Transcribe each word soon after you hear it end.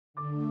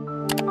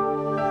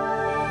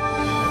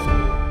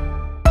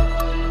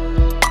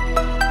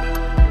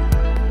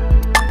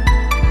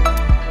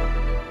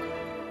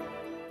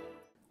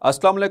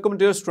Assalamu alaikum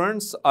dear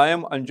students, I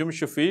am Anjum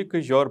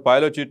Shafiq, your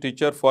biology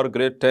teacher for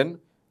grade 10,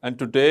 and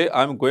today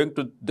I am going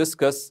to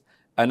discuss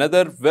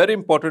another very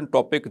important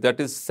topic, that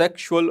is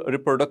sexual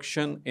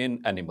reproduction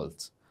in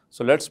animals.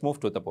 So let's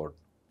move to the board.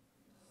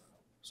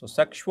 So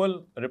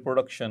sexual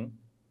reproduction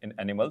in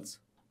animals,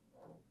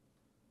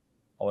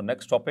 our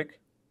next topic.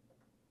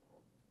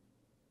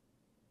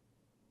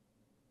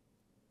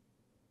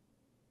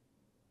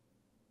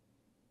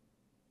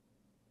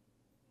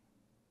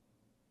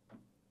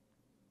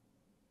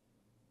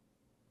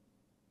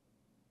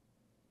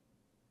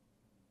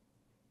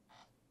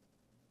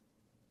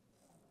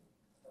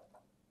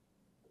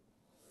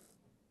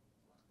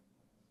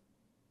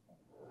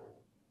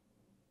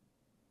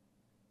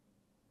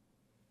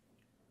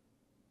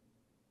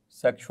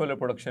 Sexual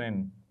reproduction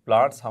in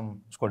plants हम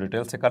उसको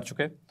detail से कर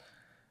चुके,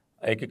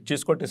 एक एक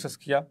चीज़ को discuss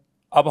किया।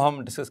 अब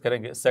हम डिस्कस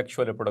करेंगे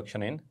सेक्सुअल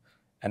रिप्रोडक्शन इन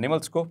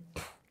एनिमल्स को।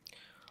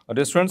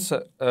 और स्टूडेंट्स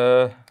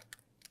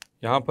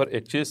यहाँ पर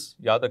एक चीज़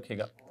याद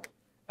रखिएगा,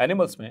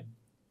 एनिमल्स में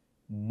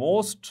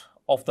most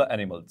of the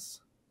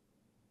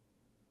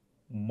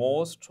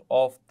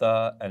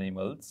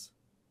animals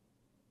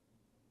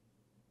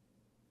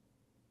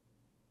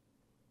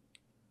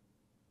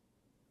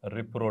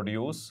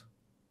reproduce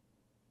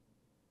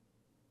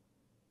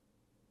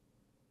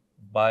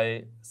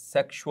by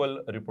sexual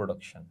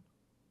reproduction.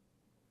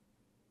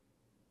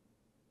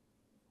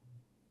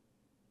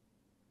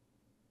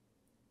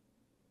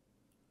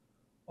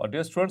 और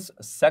डियर स्टूडेंट्स,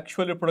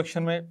 सेक्सुअल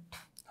रिप्रोडक्शन में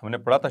हमने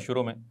पढ़ा था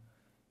शुरू में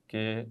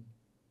कि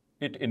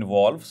it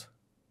involves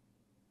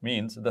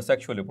means the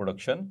sexual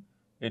reproduction,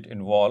 it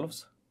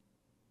involves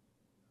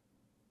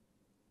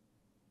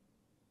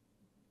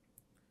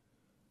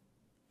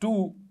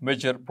two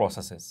major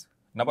processes.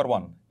 Number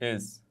one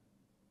is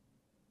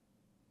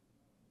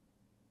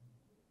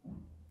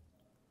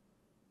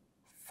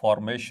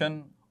formation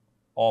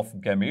of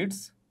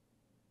gametes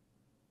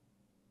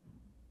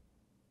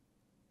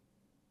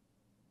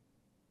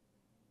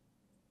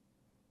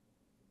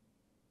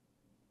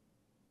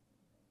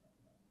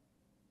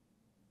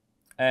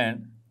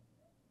and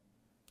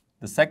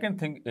the second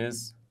thing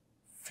is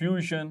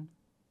fusion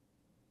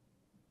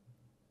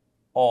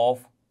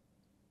of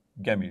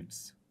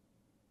gametes.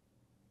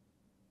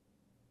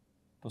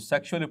 तो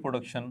sexual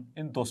reproduction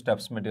in दो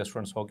steps में डियर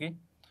स्टूडेंट्स होगी।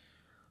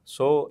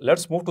 So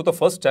let's move to the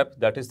first step,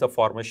 that is the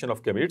formation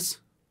of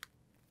gametes.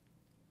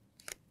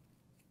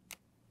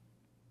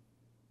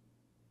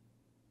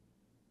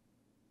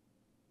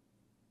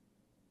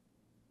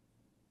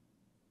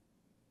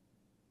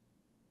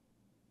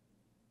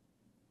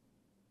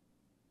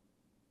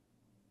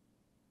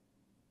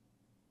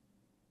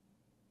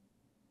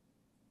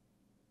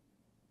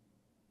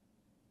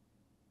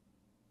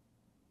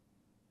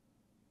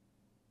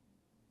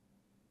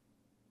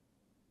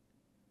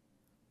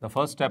 The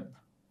first step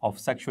of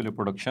sexual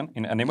reproduction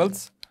in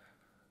animals,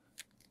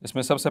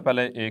 इसमें सबसे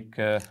पहले एक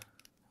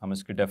हम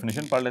इसकी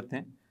डेफिनेशन पढ़ लेते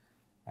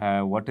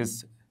हैं। What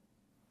is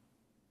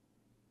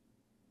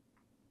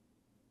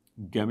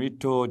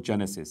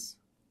gametogenesis?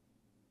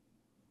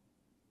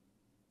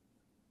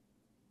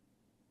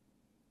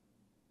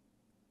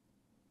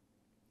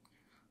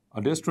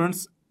 और डियर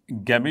स्टूडेंट्स,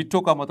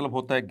 गैमेटो का मतलब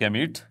होता है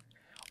गैमीट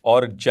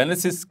और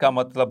जेनेसिस का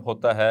मतलब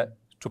होता है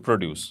to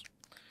produce.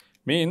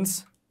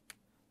 Means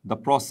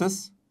the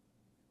process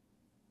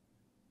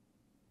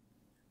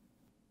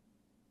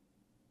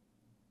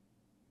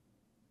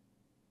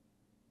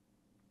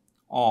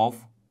of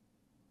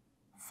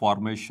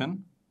formation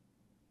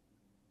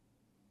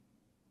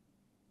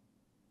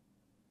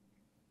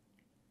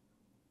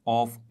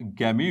of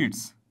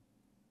gametes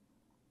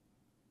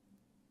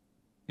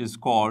is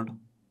called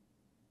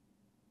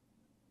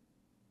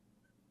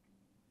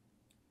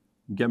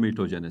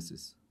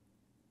gametogenesis.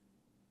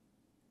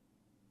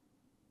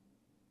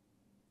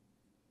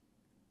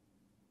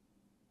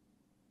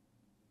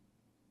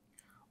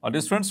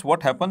 Students,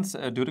 what happens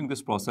during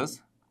this process?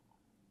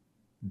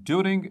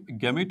 During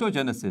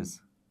gametogenesis,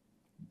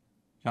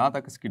 यहाँ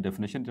तक इसकी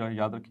डेफिनेशन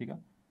याद रखिएगा।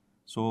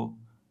 So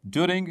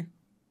during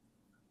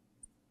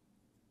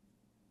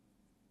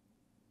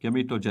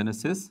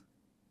gametogenesis,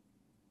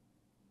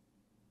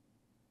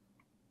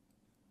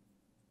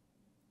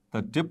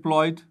 the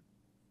diploid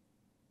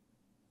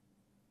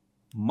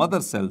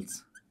mother cells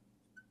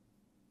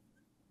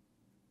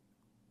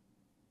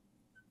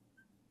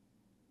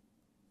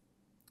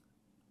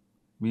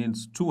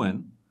means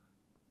 2N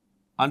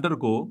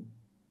undergo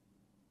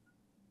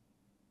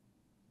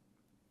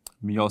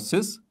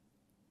meiosis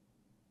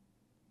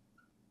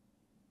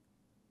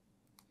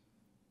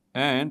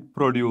and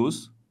produce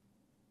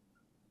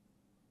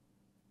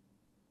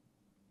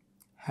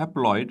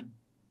haploid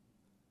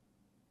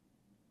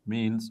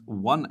means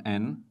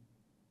 1N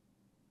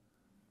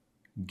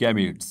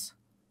gametes.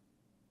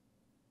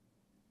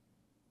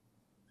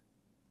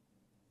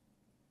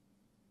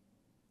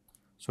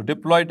 So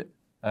diploid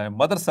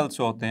mother cells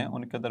जो होते हैं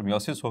उनके अंदर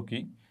मियोसिस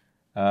होगी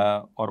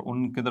और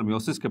उनके अंदर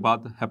मियोसिस के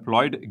बाद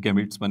हैप्लॉइड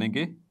गैमेट्स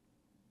बनेंगे।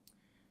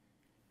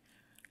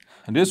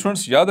 डियर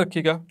स्टूडेंट्स, याद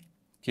रखिएगा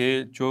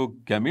कि जो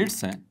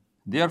गैमेट्स हैं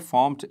they are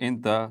formed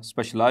in the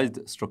specialized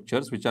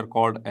structures which are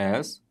called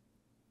as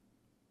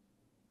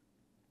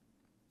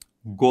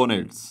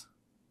gonads.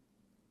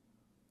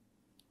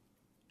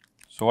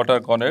 So what are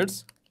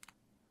gonads?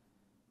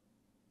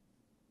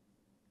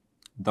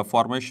 The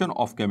formation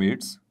of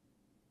gametes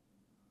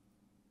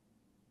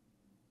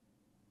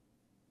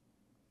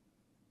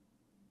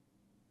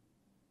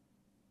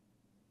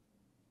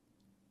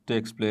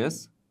takes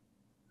place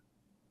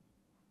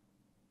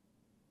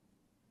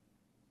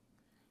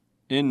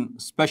in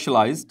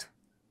specialized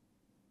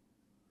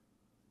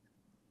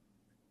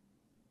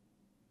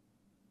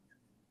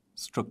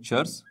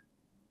structures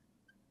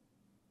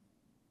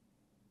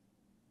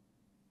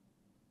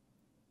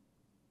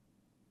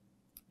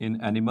in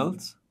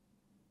animals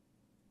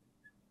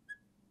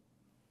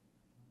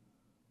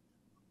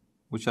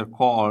which are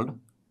called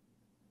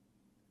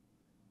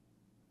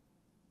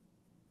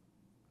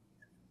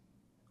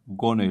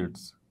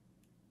gonads.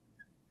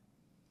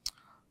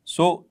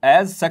 So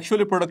as sexual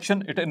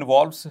reproduction, it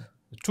involves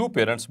two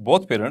parents,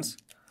 both parents.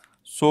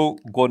 So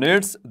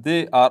gonads,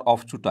 they are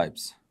of two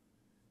types.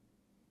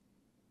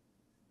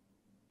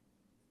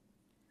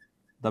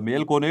 The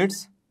male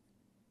gonads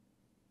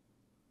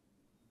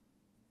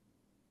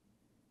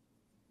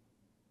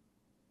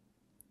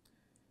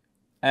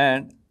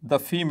and the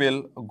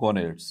female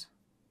gonads.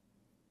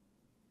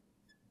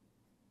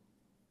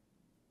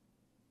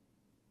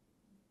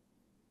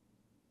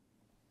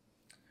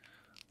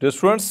 तो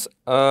students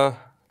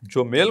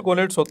जो mail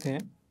gonads होते हैं,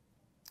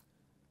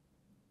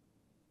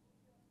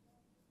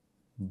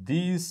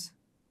 these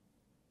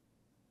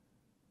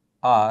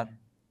are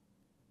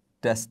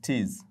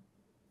testes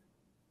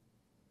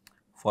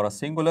for a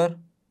singular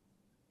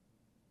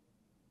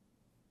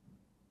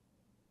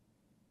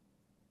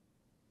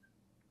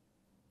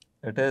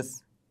it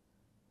is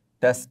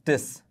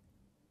testis.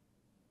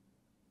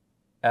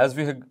 As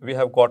we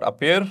have got a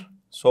pair,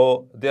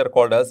 so they are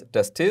called as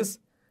testes.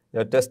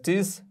 The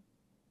testes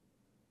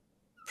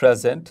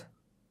present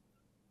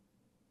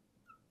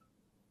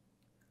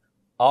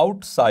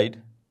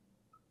outside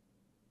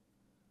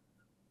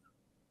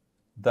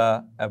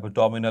the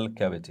abdominal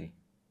cavity.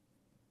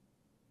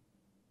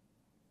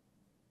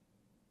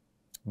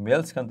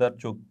 Mails के अंदर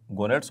जो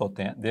gonads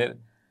होते हैं, they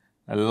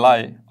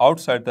lie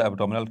outside the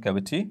abdominal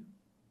cavity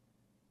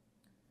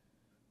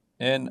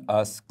in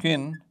a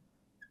skin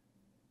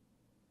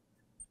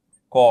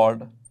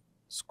called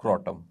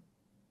scrotum.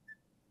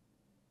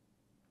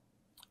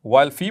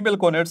 While female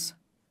gonads,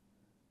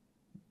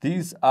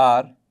 these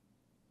are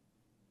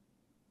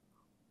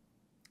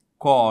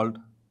called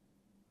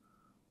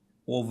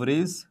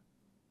ovaries,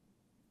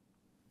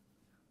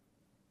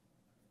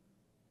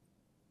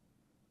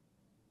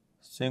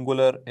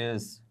 singular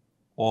is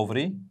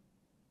ovary,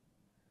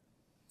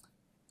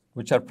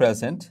 which are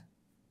present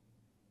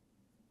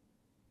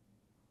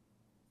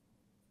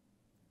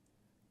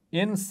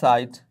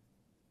inside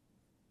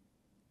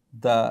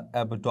the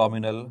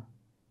abdominal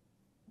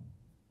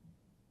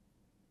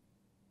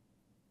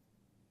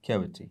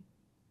cavity.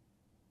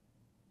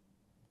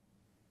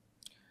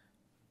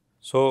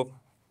 So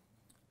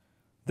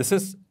this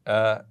is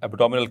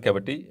abdominal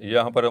cavity.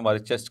 यहाँ पर हमारी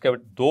chest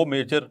cavity, दो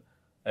major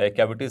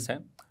cavities हैं,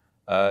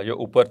 जो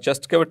ऊपर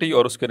chest cavity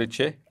और उसके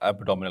नीचे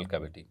एब्डोमिनल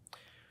कैविटी,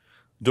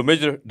 जो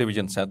मेजर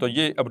डिविजन्स हैं। तो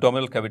ये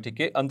एब्डोमिनल कैविटी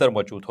के अंदर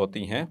मौजूद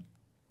होती हैं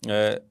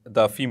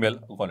the female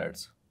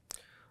gonads.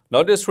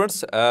 Now dear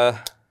students,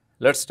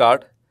 let's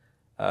start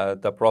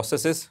the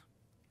processes.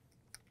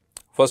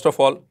 First of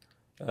all,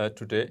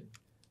 today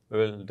we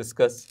will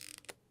discuss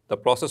the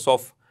process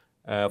of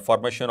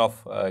formation of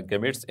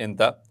gametes in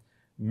the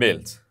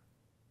males.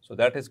 So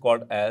that is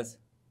called as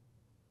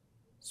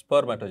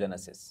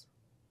spermatogenesis.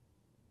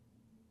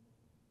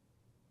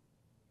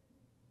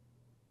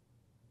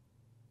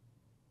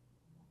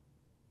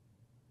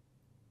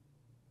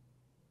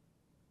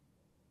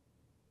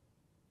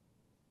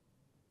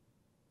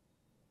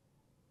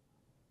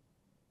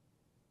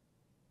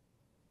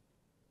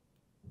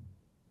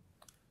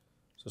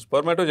 So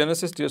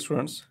spermatogenesis, dear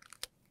students,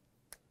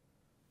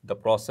 the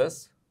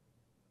process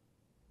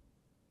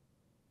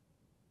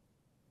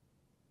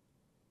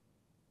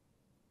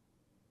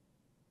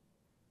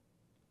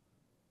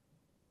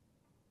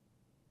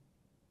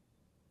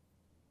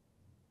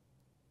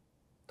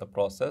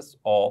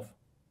of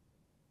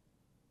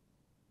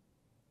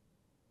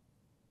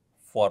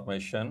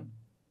formation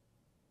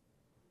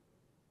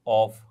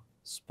of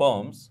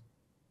sperms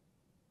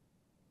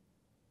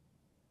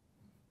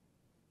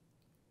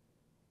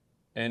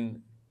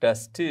in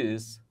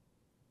testes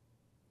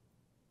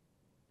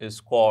is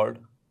called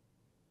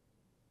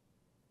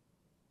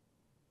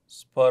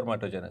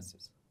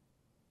spermatogenesis.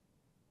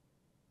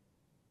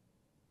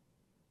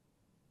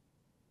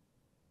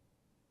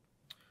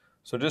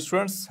 So dear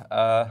students,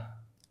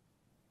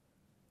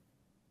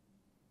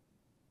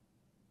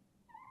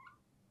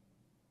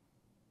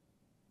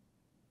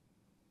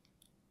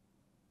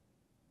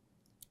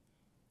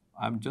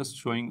 I'm just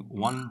showing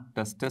one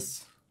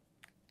testis.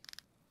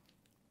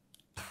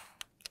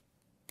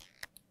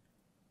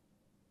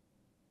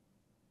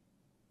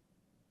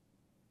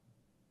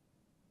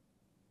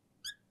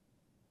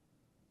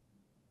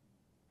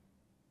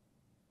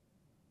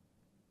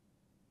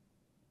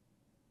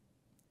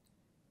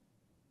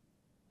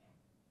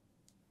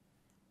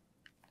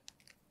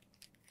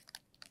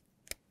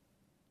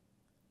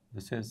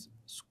 This is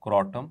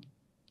scrotum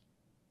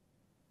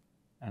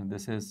and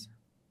this is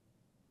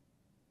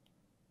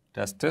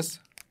testis.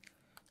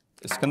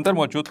 इसके अंदर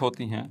मौजूद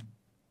होती हैं,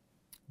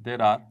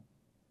 there are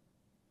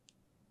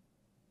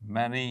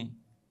many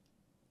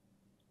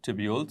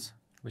tubules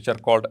which are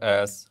called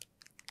as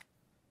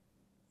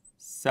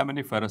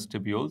seminiferous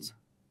tubules.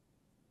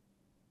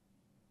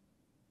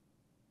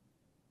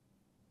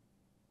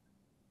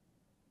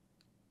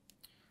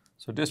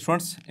 So dear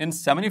students, in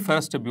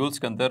seminiferous tubules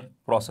के अंदर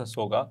process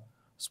होगा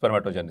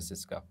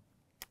spermatogenesis का.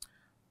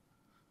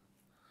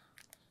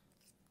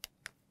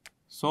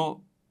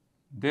 So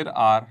there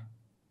are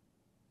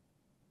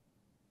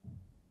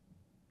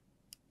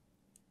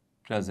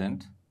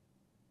present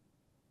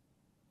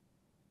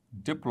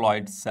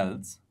diploid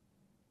cells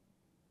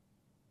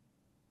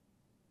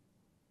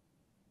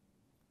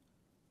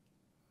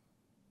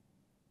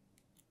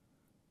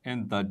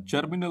in the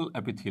germinal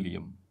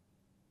epithelium.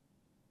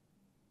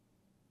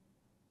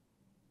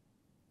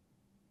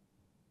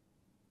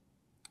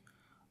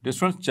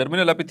 Distance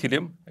germinal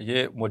epithelium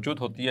ये मौजूद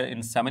होती है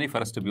इन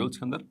seminiferous tubules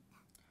के अंदर.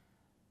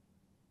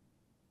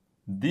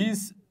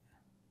 These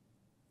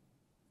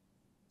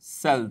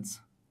cells,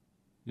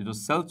 ये जो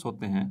सेल्स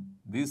होते हैं,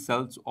 these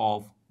cells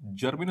of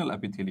germinal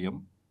epithelium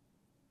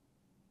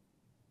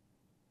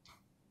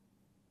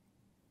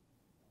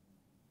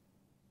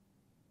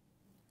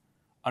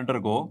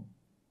undergo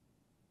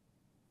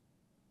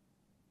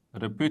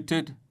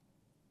repeated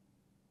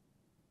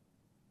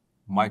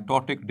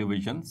mitotic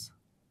divisions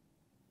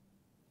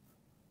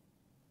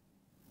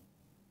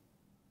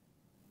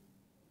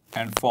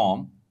and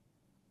form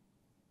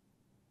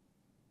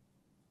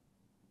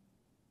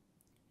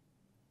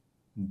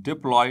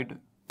diploid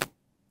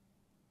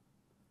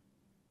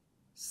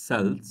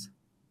cells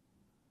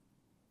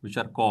which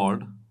are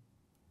called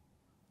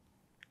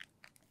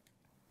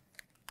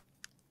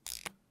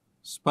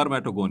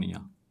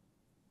spermatogonia.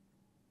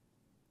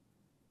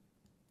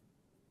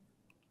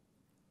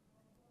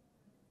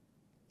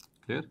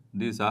 Clear?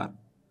 These are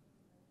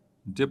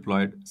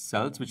diploid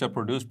cells which are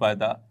produced by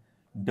the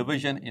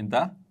division in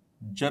the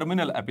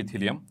germinal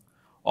epithelium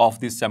of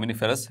these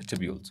seminiferous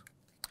tubules.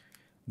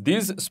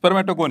 These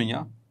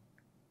spermatogonia,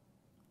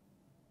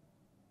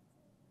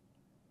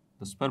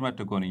 the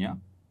spermatogonia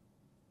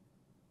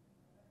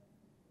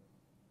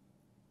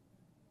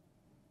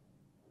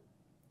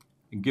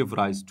give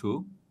rise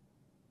to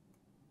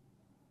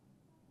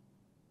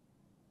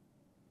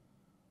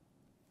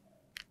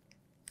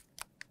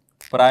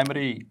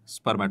primary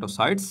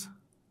spermatocytes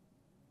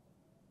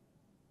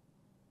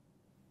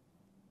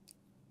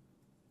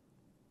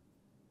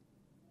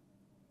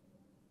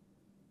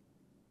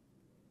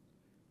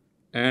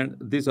and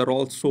these are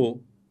also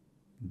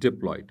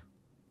diploid.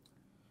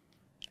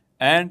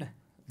 And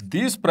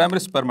these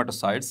primary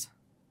spermatocytes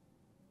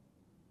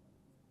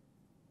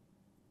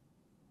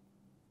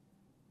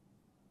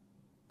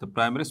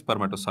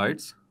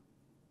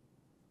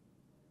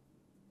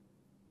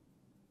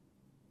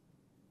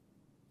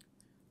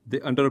they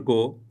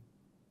undergo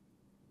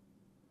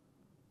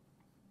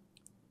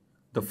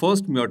the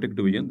first meiotic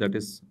division, that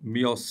is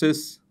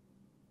meiosis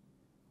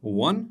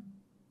 1,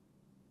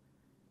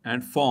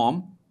 and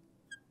form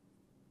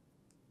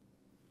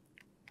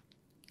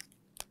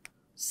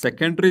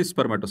secondary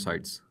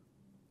spermatocytes.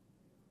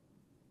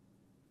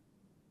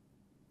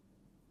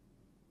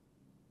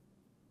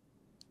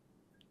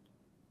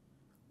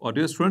 और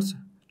dear students,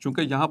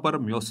 चूंकि यहाँ पर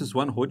meiosis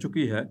 1 हो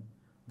चुकी है,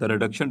 the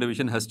reduction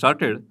division has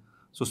started,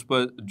 सो उस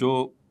पर जो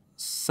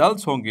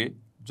सेल्स होंगे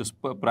जो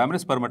प्राइमरी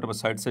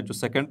स्पर्मेटोसाइट से जो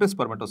सेकेंडरी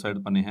स्पर्मेटोसाइट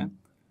बने हैं,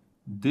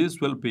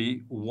 this will be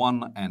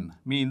 1n,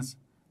 means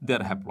they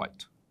are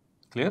haploid.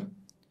 Clear?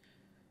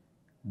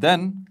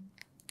 Then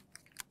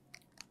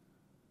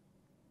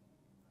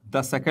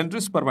the secondary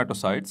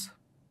spermatocytes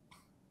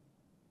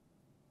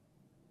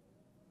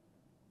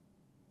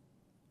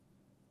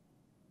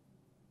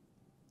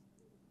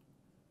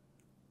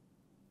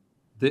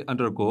they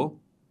undergo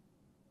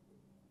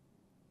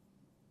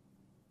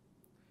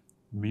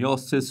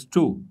meiosis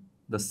 2,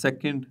 the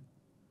second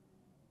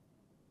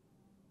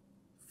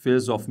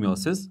phase of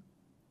meiosis,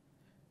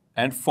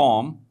 and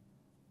form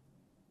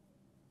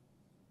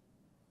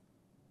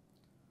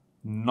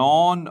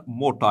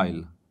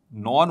non-motile.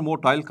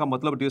 Non-motile का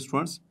मतलब डियर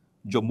स्टूडेंट्स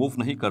जो move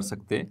नहीं कर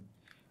सकते,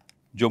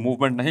 जो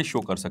मूवमेंट नहीं शो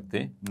कर सकते,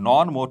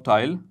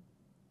 non-motile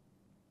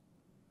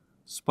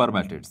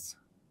spermatids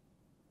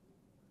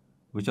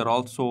which are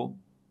also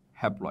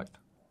haploid.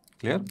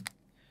 Clear?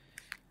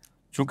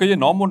 चूंकि ये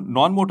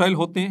नॉन मोटाइल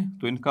होते हैं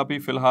तो इनका भी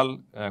फिलहाल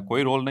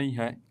कोई रोल नहीं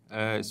है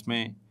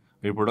इसमें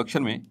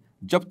रिप्रोडक्शन में,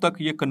 जब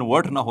तक ये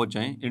कन्वर्ट ना हो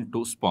जाएं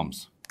into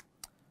sperms.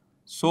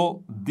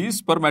 So these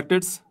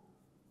spermatids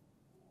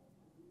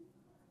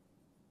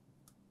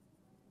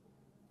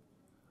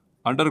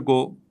undergo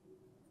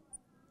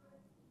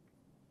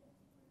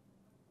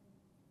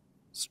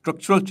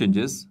structural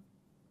changes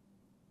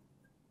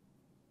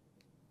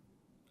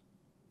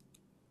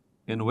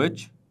in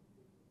which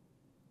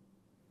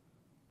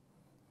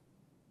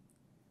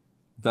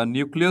the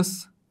nucleus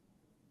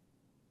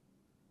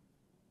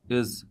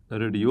is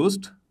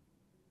reduced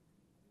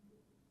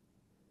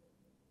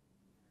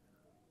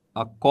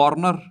a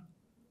corner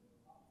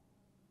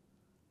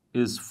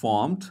is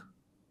formed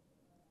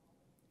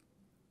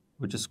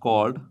which is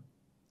called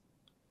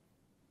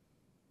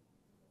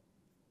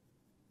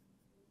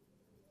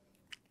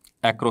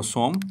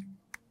acrosome.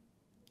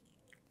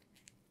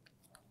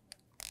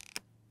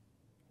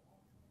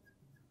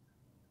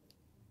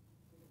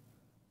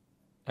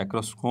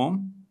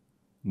 Acrosome,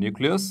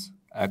 nucleus,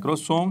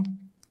 acrosome,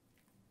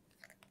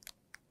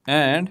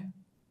 and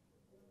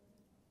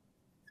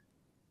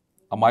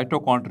a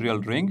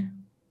mitochondrial ring.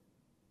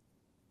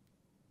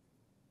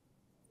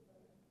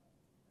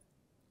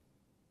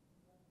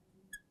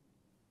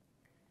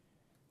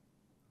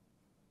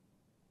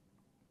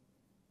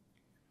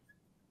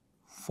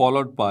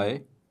 Followed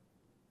by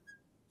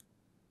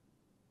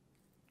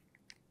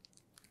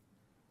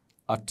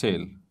a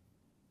tail.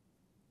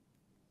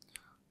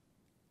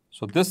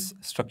 So this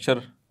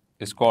structure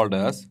is called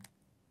as,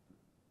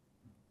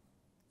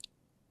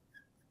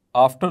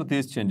 after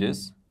these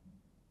changes,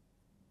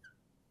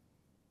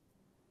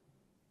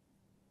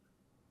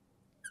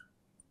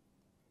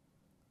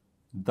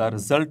 the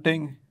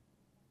resulting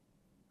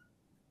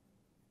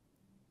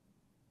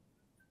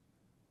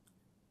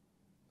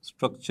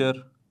structure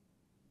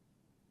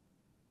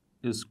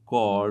is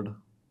called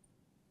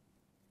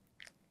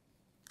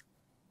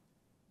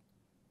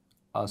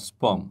a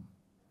sperm,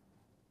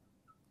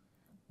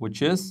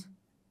 which is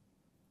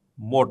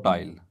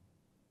motile.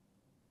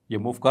 ये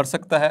move कर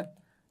सकता है.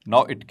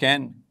 Now it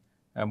can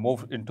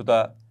move into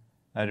the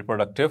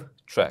reproductive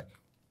tract.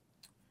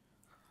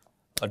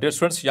 Dear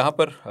students, यहाँ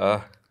पर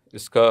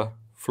इसका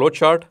flow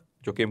chart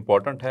जो कि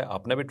important है,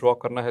 आपने भी ड्रॉ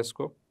करना है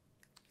इसको.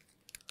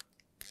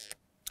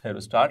 Here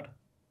we start.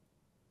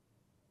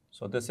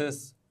 So this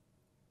is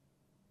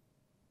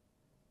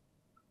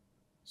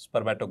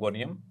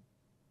spermatogonium.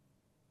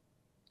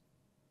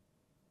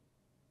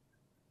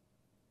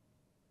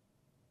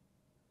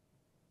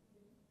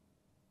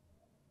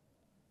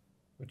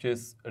 Which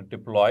is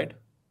diploid.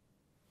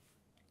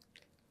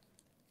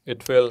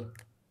 It will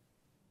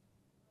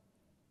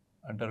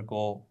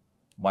undergo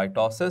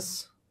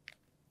mitosis.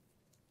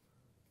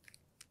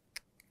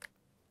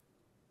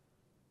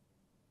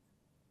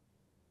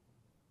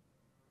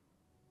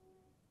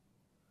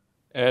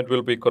 And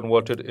will be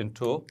converted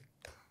into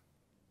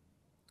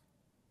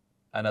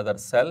another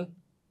cell,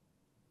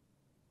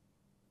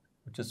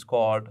 which is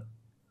called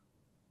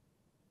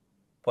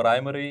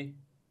primary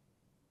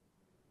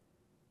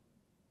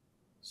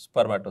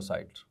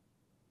spermatocyte.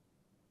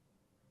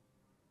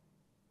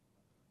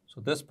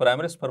 So this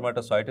primary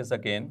spermatocyte is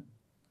again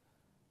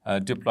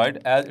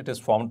diploid, as it is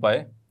formed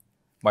by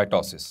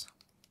mitosis.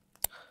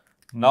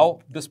 Now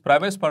this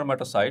primary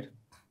spermatocyte,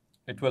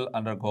 it will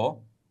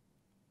undergo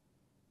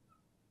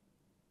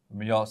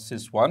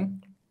meiosis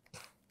 1,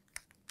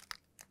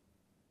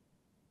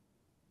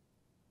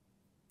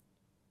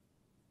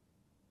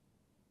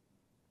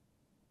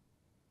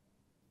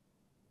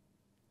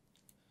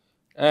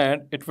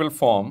 and it will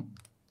form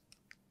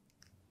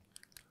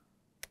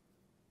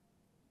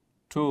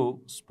two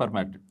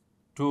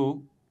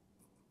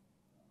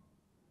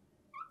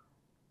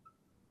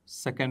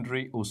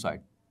secondary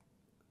oocyte,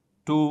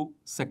 two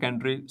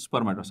secondary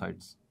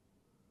spermatocytes.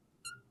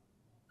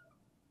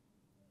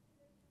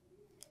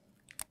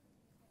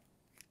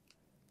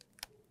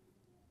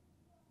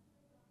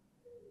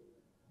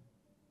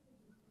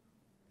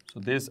 So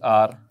these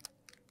are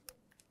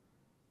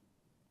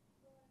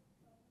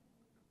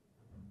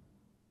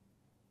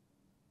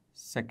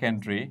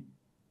secondary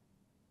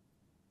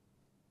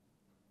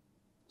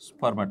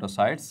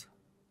spermatocytes.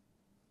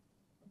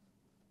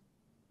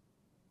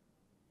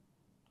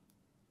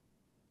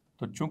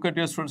 तो चूंकि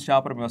dear students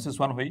यहाँ पर meiosis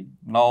 1 हुई,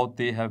 now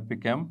they have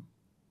become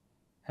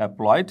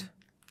haploid,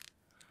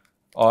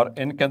 और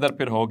इनके अंदर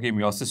फिर होगी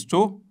meiosis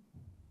 2.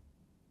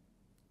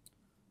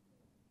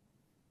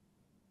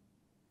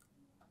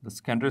 The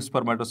secondary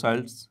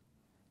spermatocytes,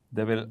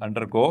 they will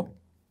undergo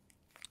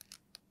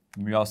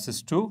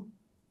meiosis 2,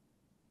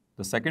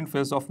 the second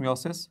phase of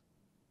meiosis,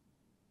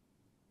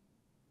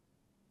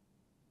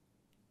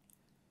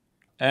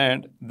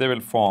 and they will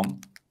form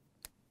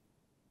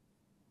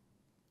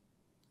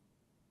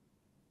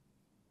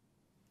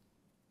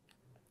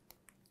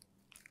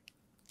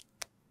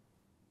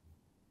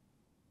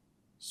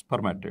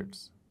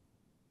spermatids.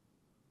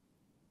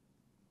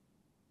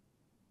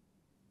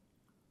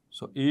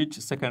 So each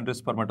secondary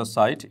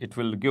spermatocyte, it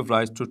will give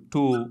rise to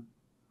 2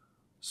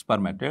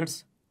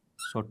 spermatids.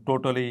 So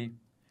total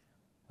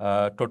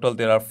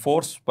there are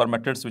 4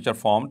 spermatids which are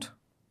formed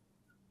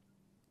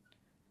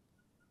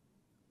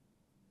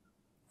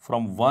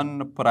from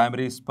one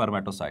primary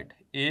spermatocyte.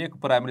 एक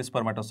primary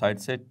spermatocyte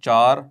से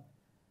 4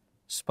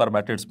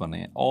 spermatids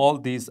बने. All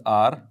these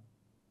are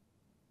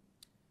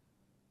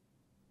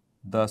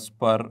the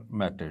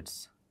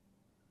spermatids.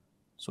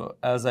 So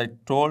as I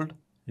told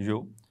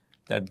you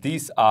that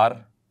these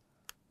are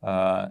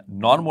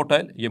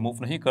non-motile, ये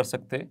move नहीं कर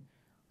सकते,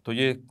 तो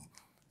ये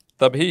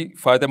तभी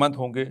फ़ायदेमंद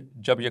होंगे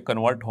जब ये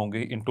कन्वर्ट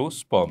होंगे इनटू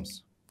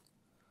स्पर्म्स.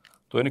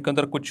 तो इनके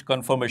अंदर कुछ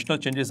कन्फॉर्मेशनल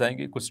चेंजेस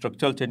आएंगे, कुछ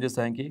स्ट्रक्चरल चेंजेस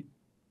आएंगे.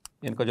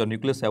 इनका जो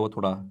न्यूक्लियस है वो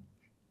थोड़ा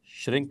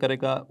श्रिंक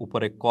करेगा,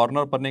 ऊपर एक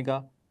कॉर्नर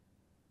बनेगा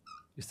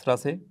इस तरह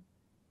से।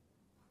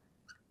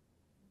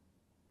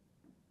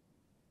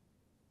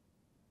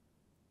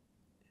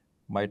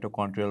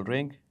 Mitochondrial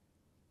ring,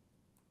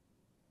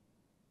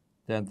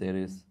 then there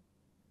is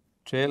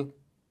tail,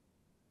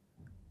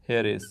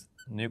 here is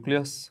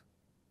nucleus,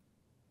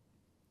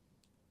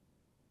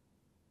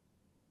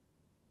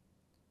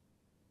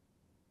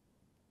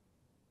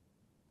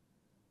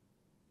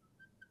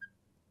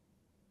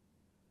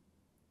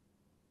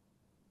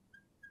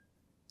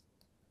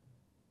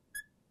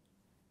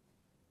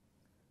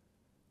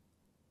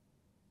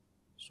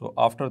 so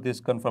after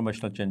these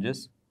conformational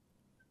changes,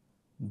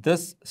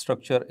 this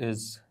structure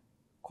is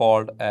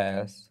called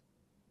as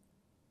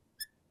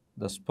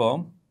the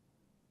sperm.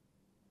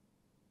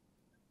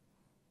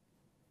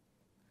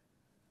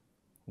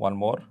 One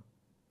more,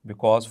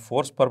 because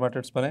 4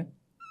 spermatids bane,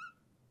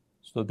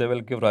 so they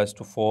will give rise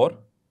to 4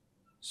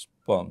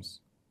 sperms.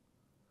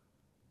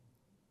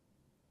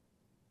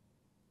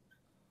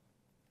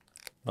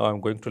 Now I'm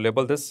going to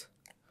label this.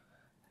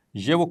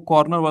 ये वो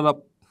corner वाला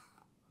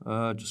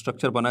जो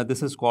structure बना है,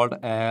 this is called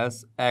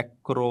as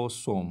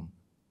acrosome.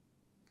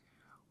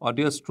 और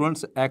dear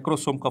students,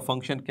 acrosome का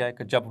function क्या है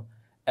कि जब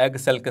एग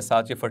सेल के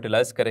साथ ये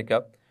फर्टिलाइज करेगा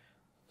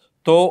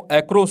तो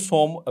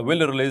acrosome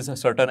will release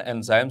certain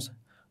enzymes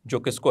जो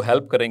कि इसको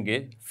हेल्प करेंगे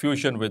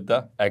fusion with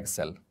the egg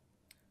cell.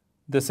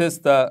 This is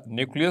the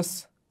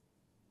nucleus,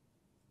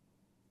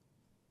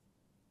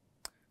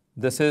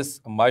 this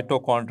is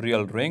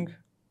mitochondrial ring.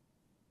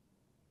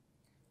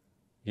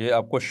 ये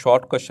आपको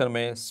शॉर्ट क्वेश्चन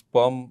में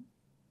स्पर्म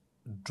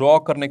ड्रॉ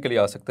करने के लिए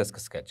आ सकता है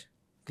इसका स्केच,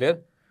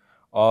 क्लियर।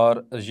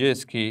 और ये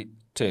इसकी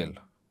tell,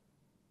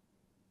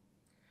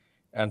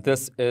 and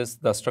this is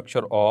the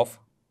structure of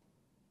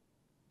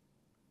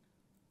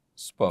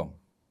sperm,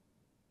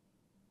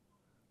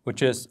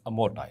 which is a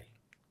motile,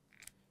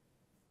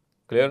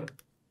 clear?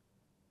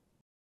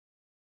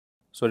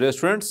 So dear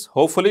students,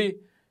 hopefully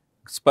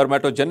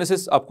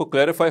spermatogenesis आपको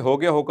क्लैरिफाई हो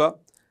गया होगा।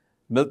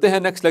 मिलते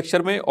हैं नेक्स्ट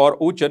लेक्चर में और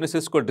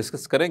oogenesis को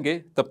डिस्कस करेंगे।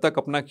 तब तक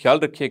अपना ख्याल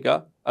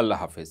रखिएगा। अल्लाह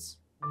हाफिज।